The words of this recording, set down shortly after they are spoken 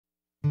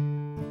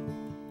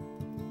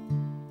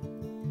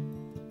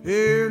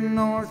here in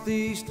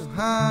Northeast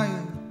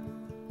Ohio,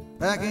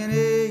 back in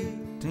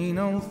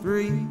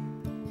 1803.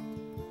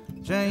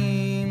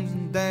 James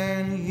and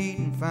Danny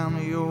Heaton found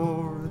the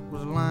ore that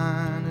was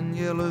lined in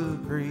Yellow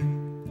Creek.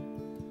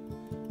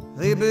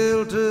 They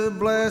built a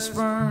blast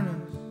furnace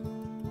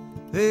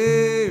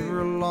there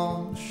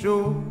along the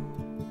shore,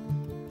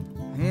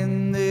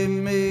 and they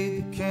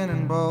made the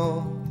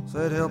cannonballs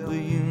that helped the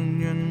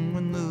Union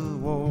win the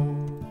war.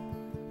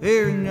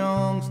 Here in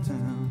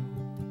Youngstown,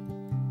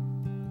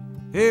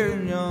 here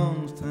in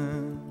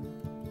Youngstown,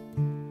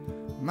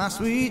 my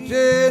sweet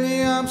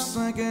Jenny, I'm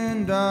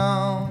sinking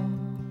down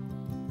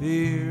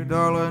here,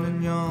 darling,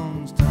 in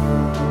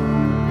Youngstown.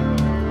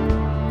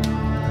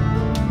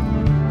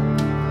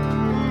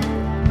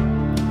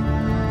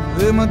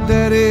 Well, my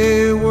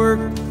daddy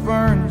worked the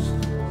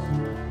furnaces,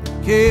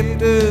 kept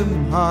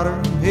them hotter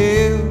than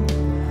hell.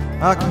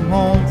 I come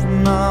home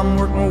from night,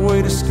 work my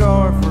way to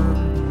Scarford,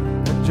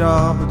 a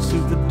job that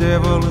suit the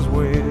devil as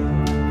well.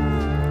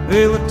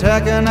 Well, the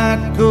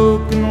taconite,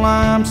 coke, and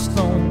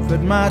limestone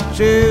fed my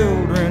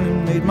children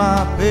and made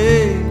my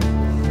pay.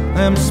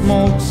 Them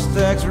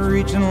smokestacks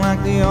reaching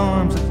like the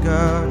arms of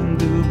God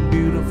into a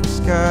beautiful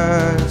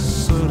sky,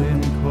 soot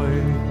and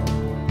clay.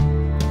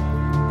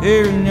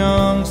 Here in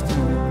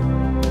Youngstown,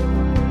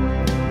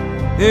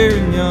 here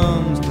in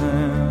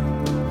Youngstown,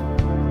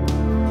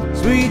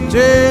 sweet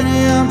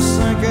Jenny, I'm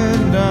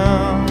sinking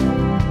down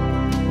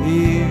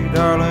here,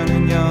 darling,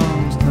 in Youngstown.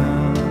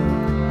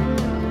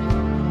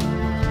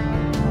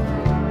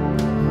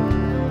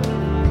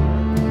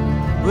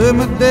 Well,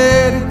 my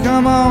daddy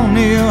come on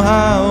the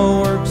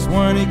Ohio works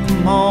when he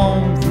come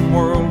home from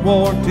World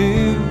War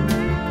II.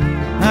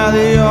 Now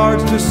the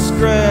yard's just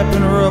scrap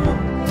and rubble.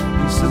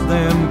 He said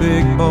them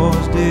big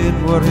boys did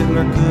what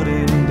Hitler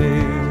couldn't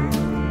do.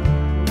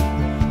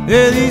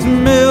 Yeah, these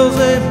mills,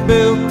 they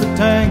built the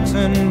tanks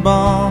and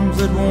bombs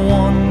that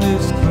won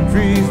this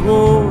country's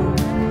war.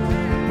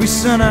 We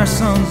sent our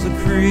sons to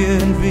Korea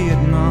and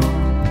Vietnam.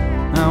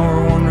 Now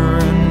we're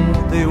wondering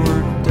what they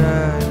were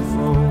dying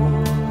for.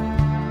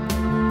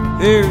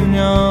 Here in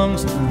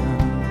Youngstown,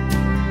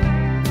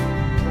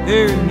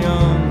 here in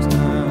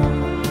Youngstown,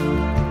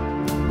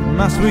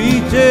 my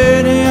sweet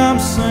Jenny, I'm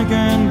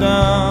sinking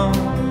down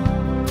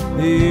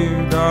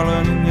here,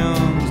 darling, in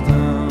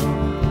Youngstown.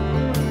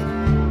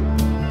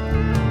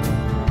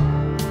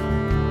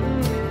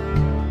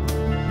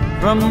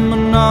 From the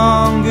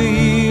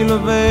Monongahela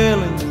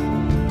Valley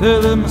to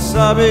the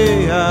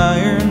Mesabi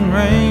Iron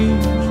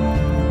Range,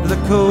 to the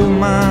coal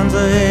mines of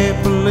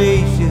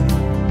Appalachia,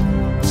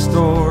 the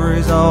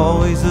story's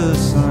always the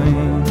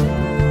same.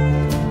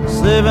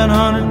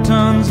 700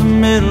 tons of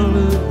metal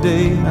a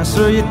day. Now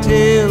sir, you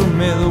tell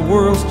me the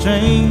world's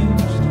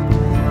changed.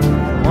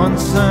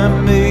 Once I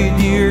made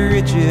you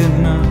rich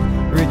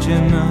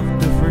enough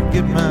to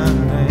forget my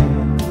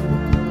name.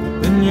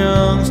 In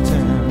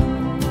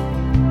Youngstown,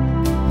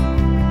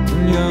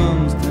 in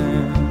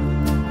Youngstown,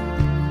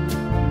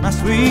 my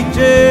sweet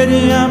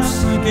Jenny, I'm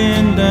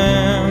sinking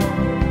down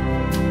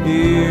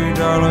here,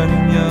 darling,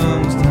 in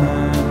Youngstown.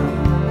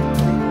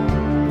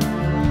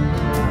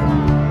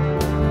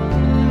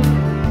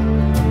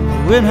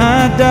 When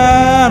I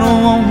die, I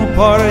don't want no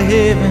part of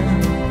heaven.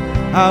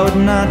 I would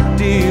not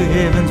do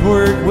heaven's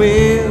work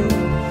well.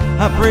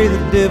 I pray the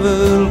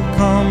devil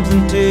comes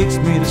and takes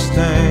me to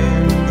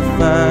stand in the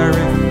fiery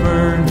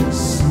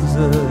furnaces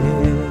of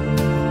hell.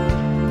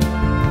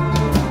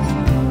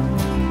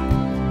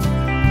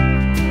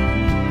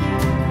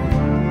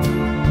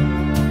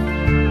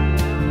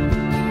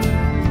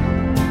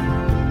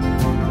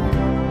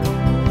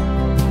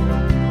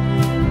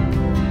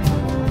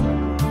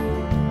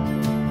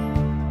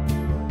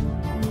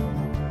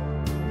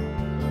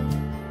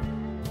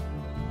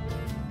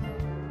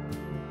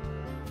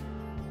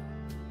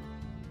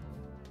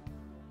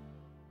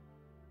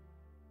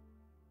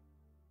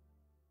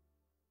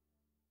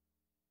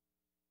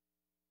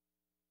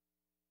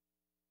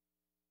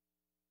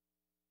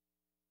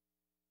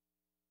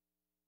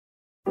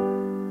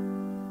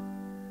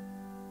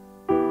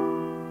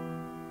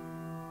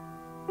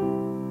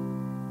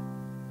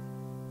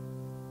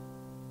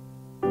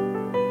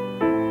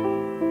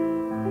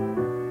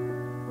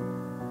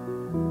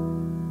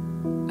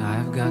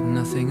 Got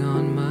nothing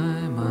on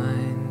my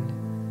mind,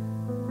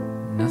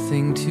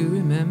 nothing to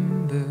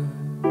remember,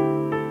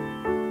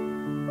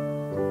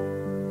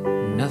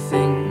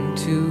 nothing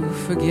to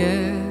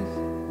forget,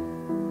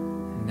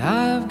 and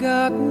I've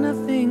got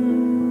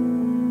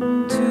nothing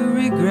to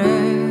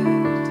regret.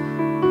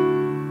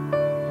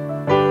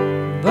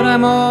 But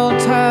I'm all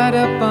tied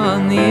up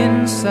on the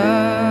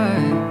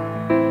inside,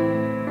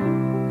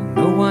 and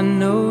no one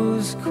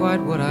knows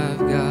quite what I've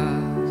got.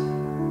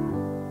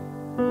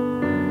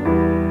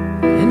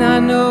 And I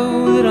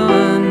know that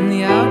on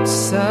the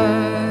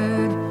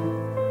outside,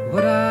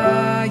 what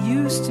I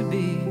used to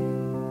be,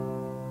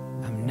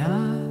 I'm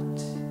not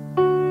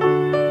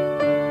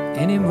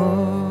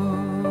anymore.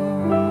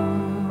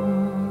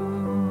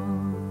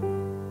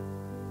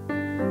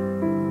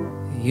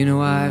 You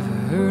know, I've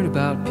heard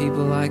about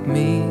people like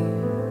me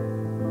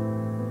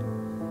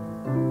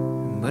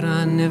but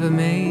I never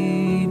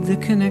made the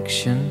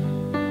connection.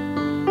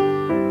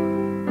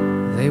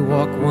 They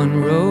walk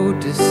one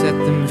road to set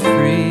them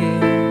free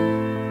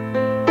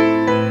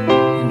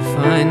and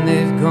find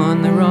they've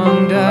gone the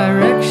wrong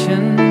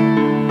direction.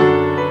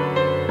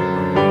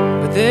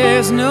 But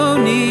there's no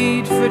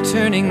need for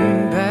turning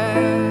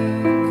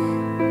back,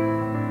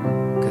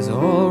 'cause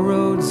all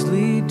roads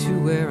lead to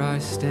where I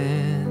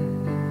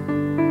stand.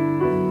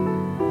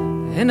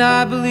 And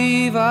I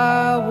believe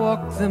I'll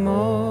walk them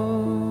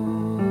all,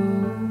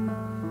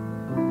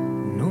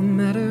 no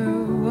matter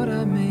what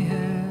I may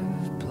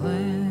have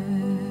planned.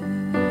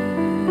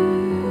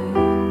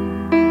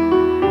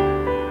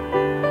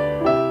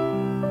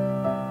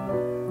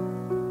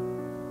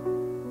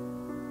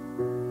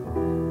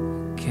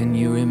 Can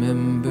you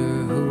remember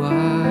who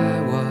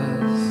I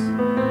was?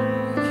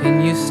 Can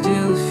you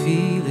still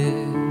feel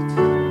it?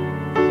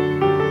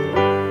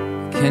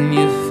 Can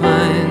you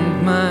find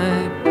my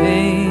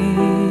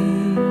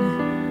pain?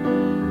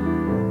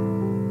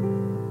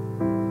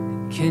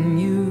 Can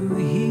you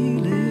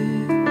heal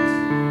it?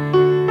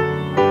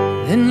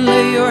 Then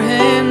lay your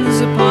hands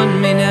upon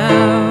me now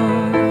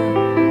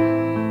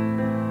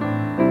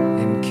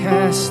and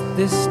cast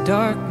this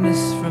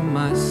darkness from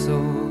my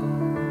soul.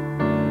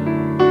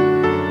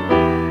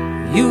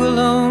 You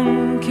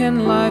alone can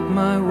light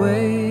my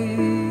way.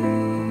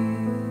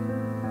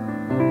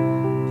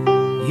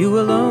 You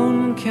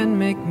alone can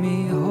make me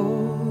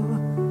whole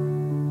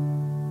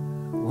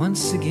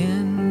once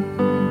again.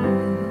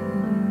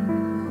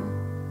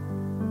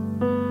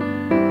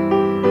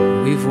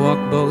 We've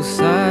walked both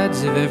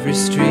sides of every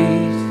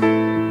street,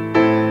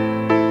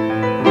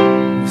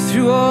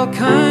 through all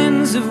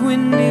kinds of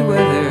windy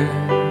weather,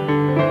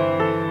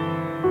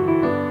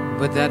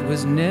 but that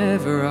was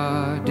never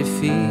our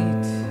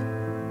defeat.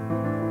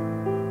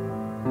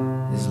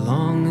 As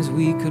long as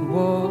we could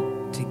walk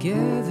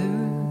together,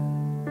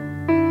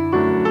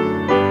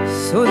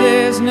 so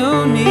there's no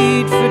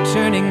need for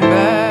turning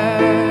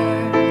back,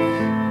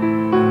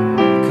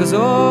 'cause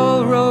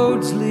all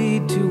roads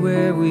lead to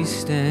where we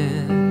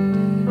stand.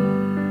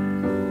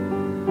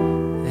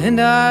 And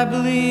I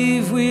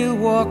believe we'll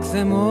walk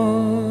them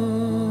all,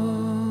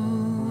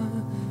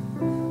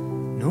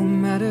 no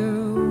matter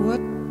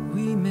what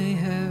we may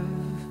have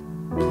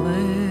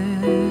planned.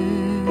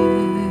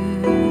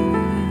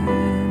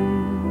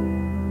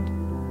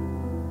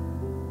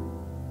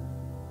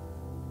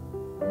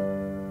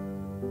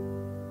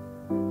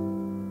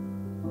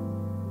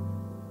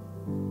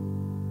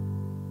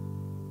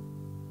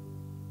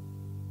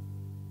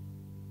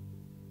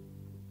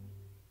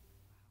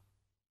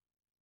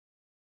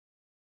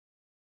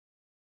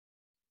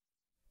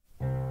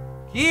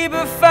 Keep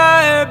a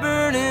fire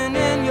burning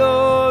in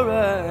your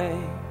eye,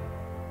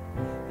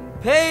 and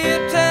pay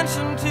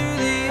attention to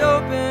the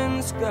open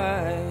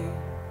sky.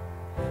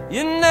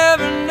 You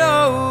never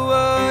know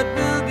what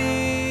will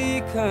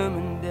be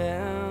coming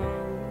down.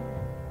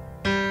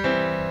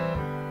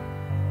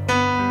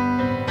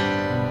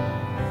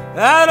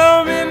 I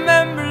don't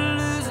remember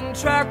losing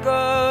track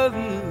of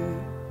you.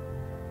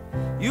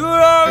 You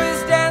were always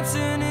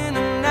dancing in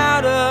and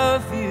out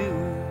of view.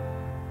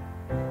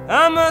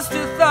 I must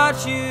have thought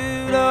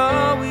you'd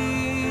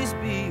always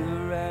be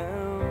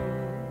around.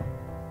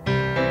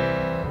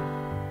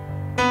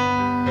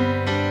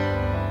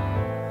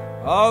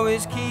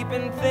 Always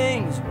keeping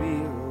things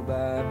real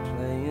by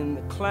playing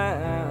the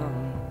clown.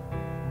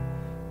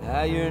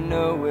 Now you're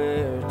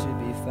nowhere to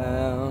be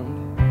found.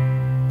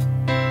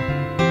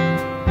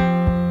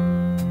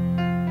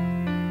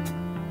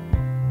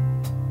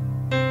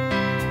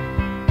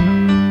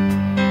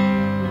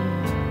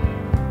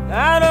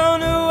 I don't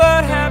know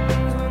what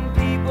happens when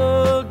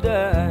people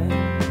die.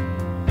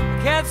 I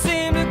can't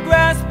seem to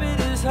grasp it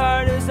as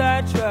hard as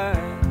I try.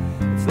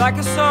 It's like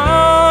a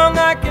song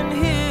I can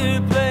hear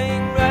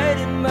playing right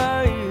in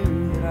my ear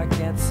that I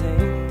can't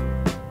sing.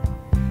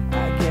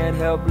 I can't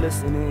help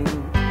listening,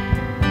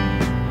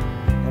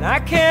 and I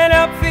can't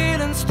help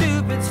feeling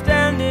stupid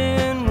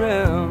standing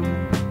round,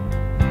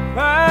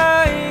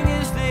 crying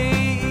as they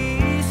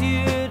ease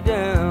you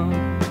down.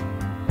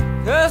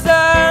 'Cause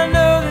I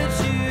know that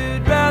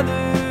you'd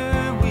rather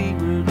we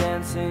were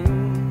dancing,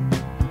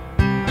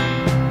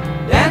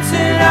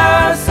 dancing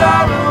our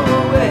sorrow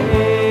away.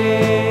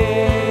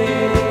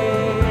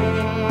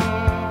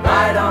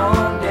 Right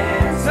on,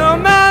 dance. No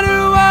matter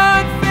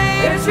what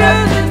fate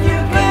chooses you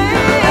play,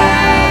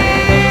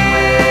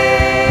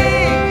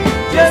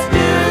 just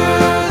do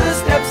the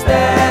steps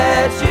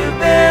that you've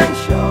been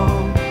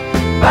shown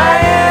by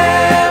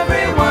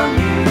everyone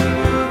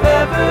you've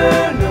ever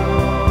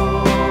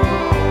known,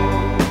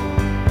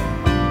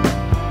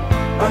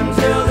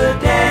 until the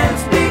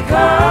dance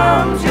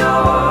becomes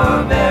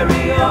your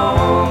very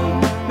own.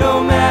 No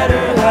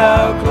matter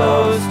how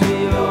close to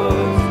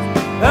yours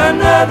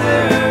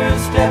another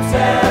steps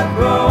have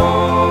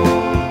grown,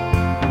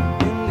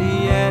 in the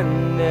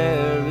end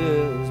there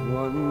is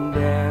one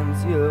dance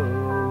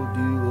you'll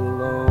do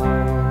alone.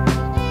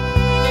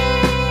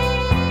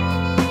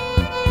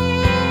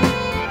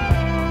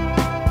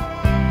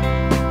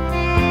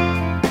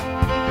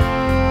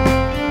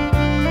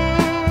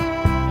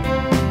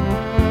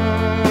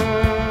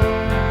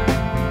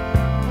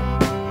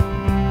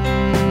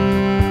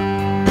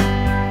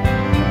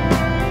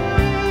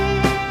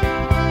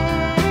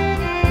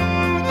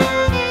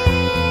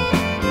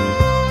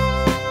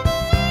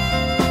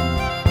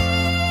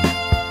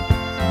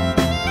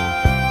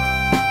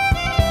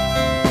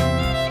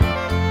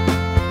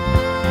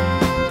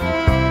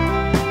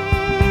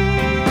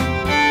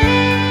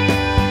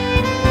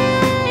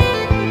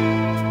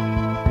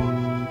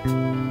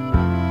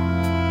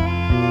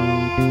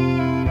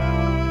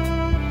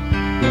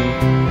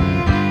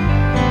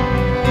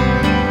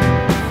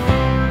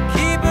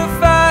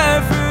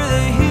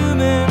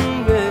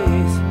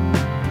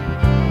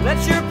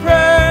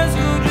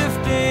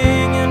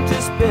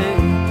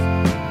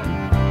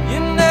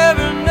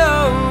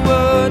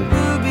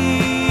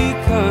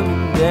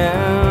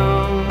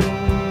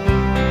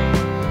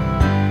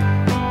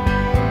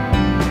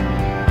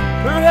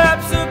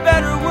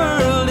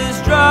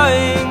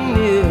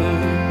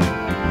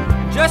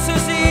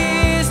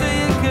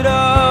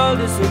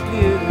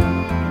 disappear,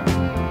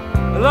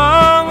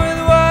 along with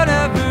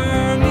whatever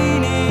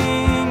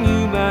meaning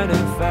you might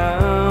have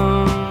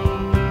found.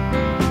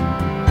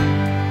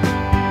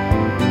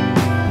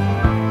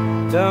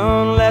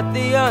 Don't let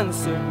the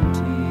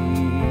uncertainty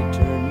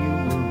turn you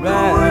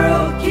around. The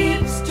world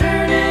keeps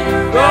turning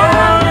around. Go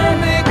on and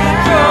make a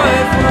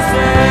joyful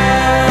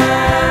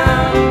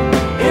sound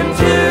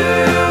into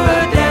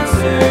a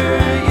dancer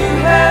you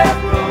have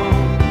grown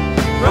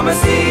from a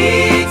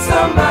seed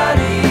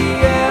somebody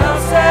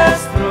else has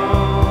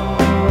thrown.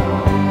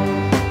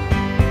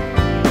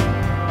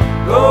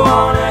 Go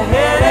on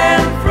ahead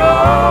and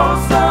throw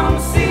some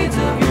seeds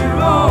of your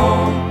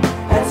own,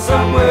 and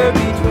somewhere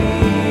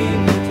between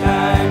the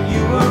time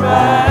you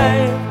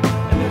arrive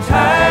and the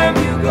time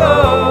you go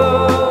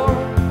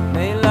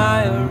may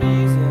lie a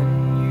reason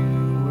you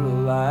were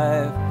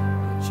alive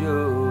that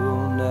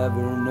you'll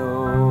never know.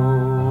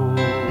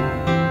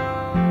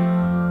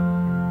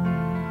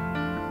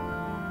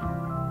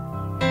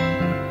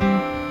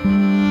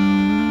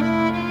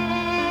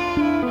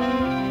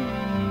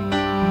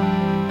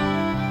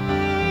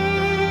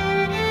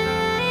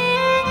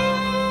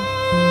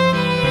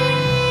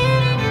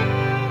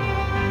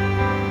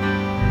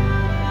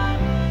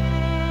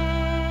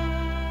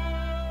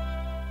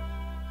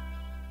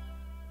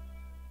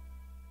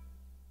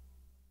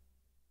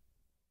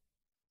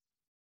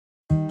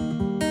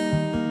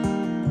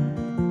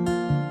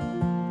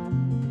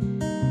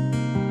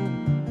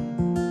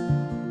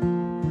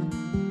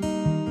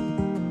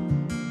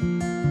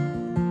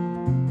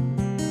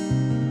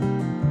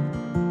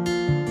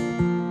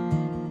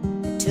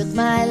 Took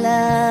my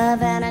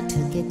love and I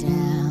took it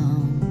down.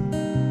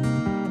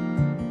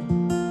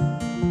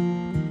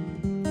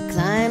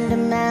 Climbed a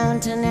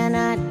mountain and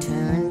I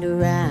turned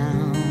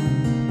around,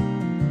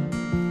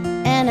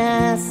 and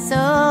I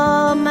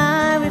saw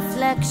my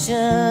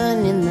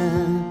reflection in the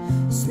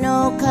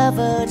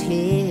snow-covered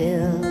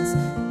hills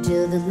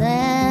till the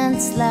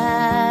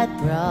landslide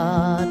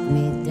brought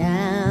me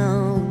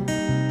down.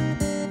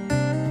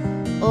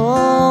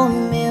 Oh,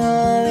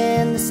 mirror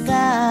in the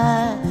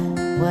sky,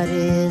 what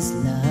is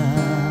love?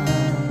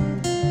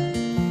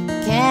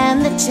 Can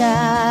the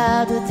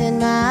child within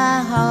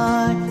my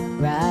heart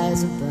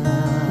rise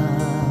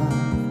above?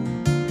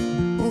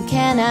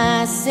 Can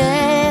I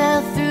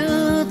sail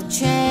through the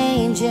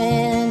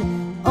changing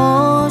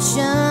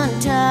ocean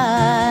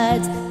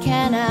tides?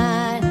 Can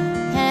I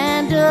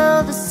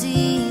handle the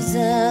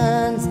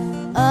seasons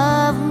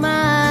of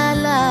my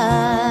life?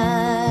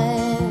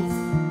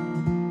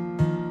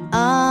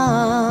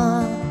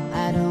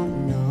 I don't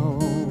know.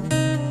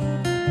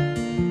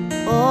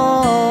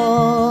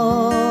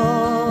 Oh,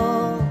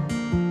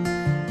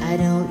 I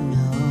don't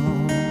know.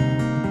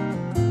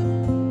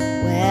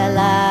 Well,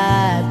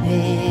 I've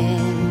been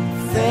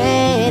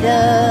afraid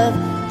of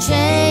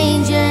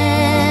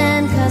changing,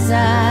 'cause I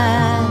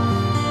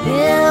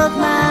built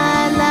my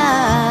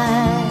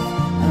life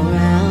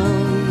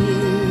around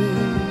you.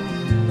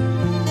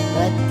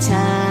 But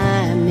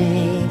time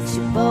makes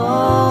you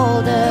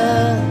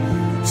bolder.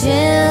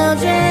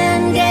 Children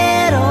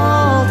get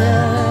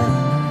older.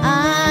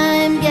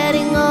 I'm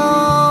getting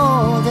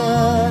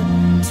older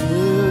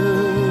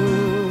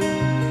too.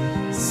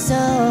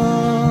 So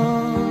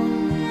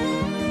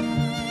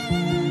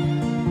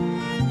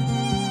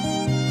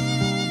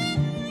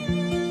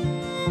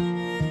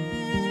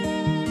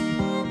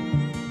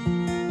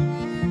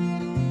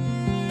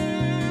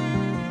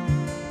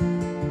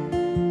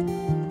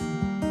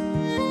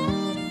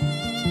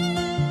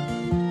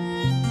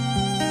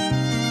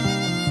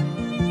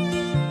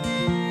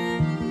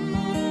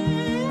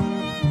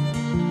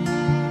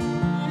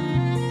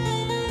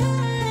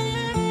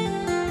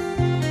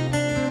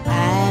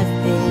I've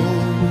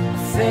been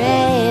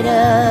afraid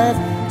of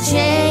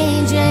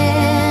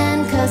changing,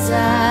 'cause I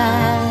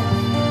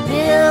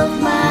built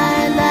my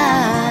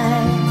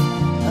life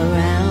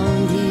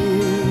around you.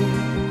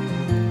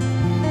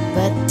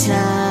 But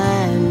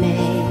time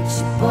makes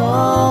you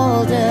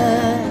bolder.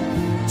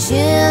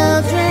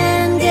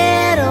 Children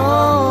get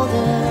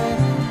older.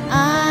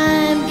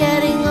 I'm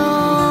getting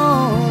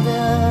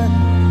older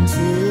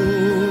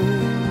too.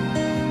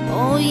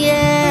 Oh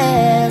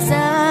yes,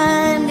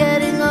 I'm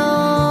getting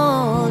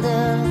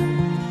older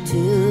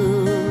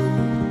too.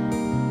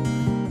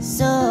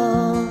 So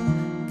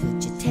could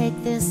you take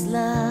this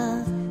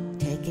love,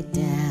 take it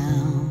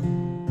down?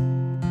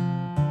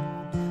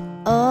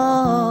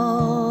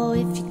 Oh,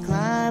 if you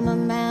climb a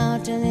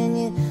mountain and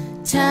you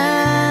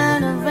turn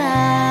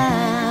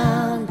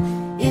around,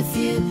 if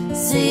you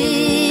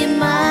see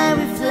my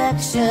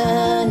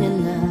reflection in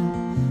the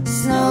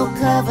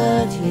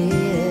snow-covered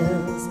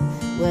hills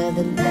where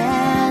the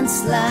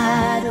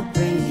landslide will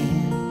bring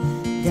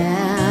it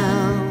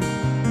down,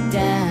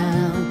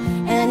 down.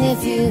 And if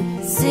you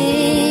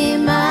see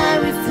my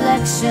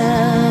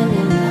reflection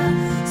in the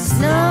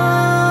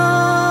snow